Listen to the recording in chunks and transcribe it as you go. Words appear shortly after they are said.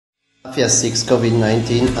AFIAS-6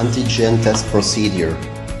 COVID-19 antigen test procedure.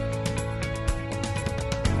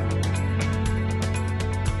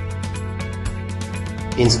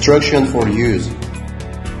 Instruction for use.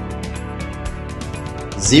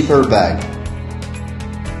 Zipper bag,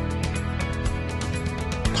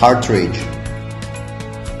 cartridge,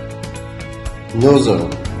 nozzle,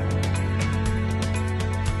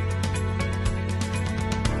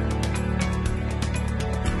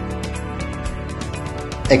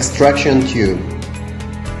 extraction tube,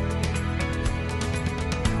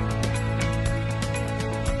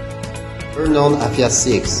 turn on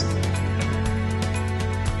AFIAS-6.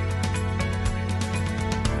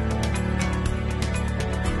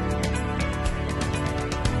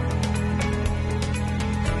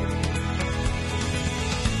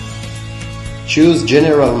 Choose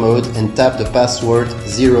General Mode and tap the password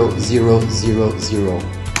 0000.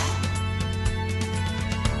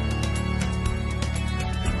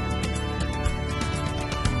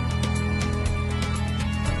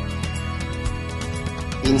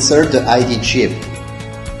 Insert the ID chip.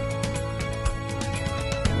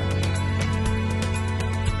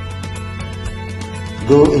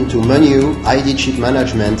 Go into Menu, ID Chip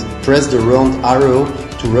Management, press the round arrow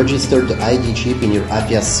to register the ID chip in your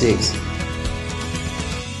AFIAS-6.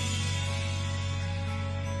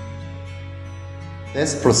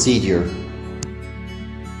 Test procedure.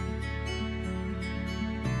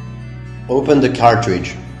 Open the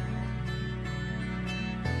cartridge.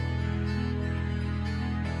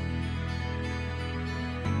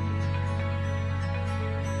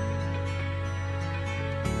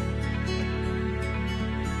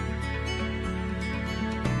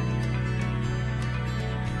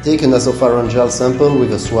 Take a nasopharyngeal sample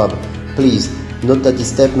with a swab. Please note that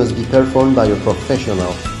this step must be performed by a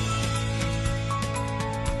professional.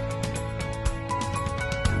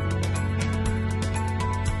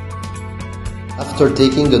 After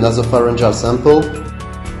taking the nasopharyngeal sample,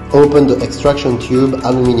 open the extraction tube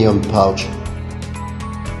aluminum pouch.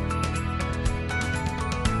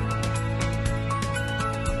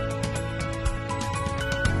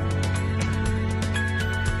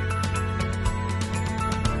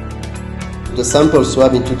 Put the sample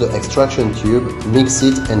swab into the extraction tube, mix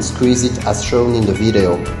it and squeeze it as shown in the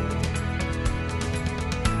video.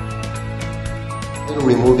 While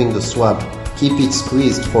removing the swab, keep it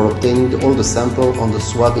squeezed for obtaining all the sample on the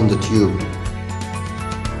swab in the tube.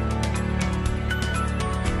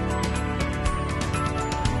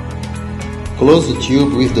 Close the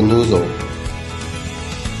tube with the nozzle.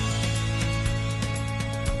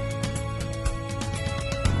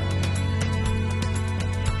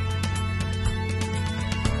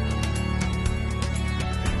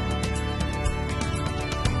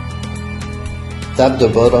 Tap the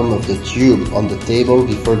bottom of the tube on the table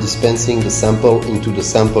before dispensing the sample into the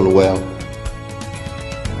sample well.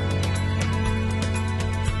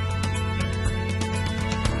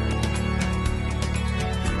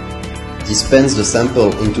 Dispense the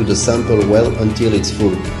sample into the sample well until it's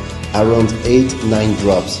full, around 8-9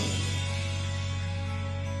 drops.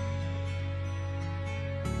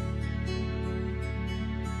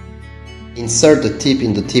 Insert the tip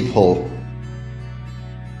in the tip hole.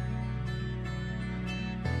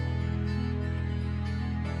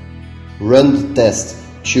 Run the test.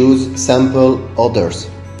 Choose Sample Others.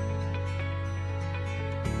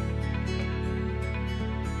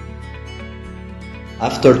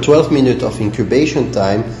 After 12 minutes of incubation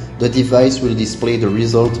time, the device will display the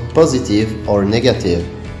result positive or negative.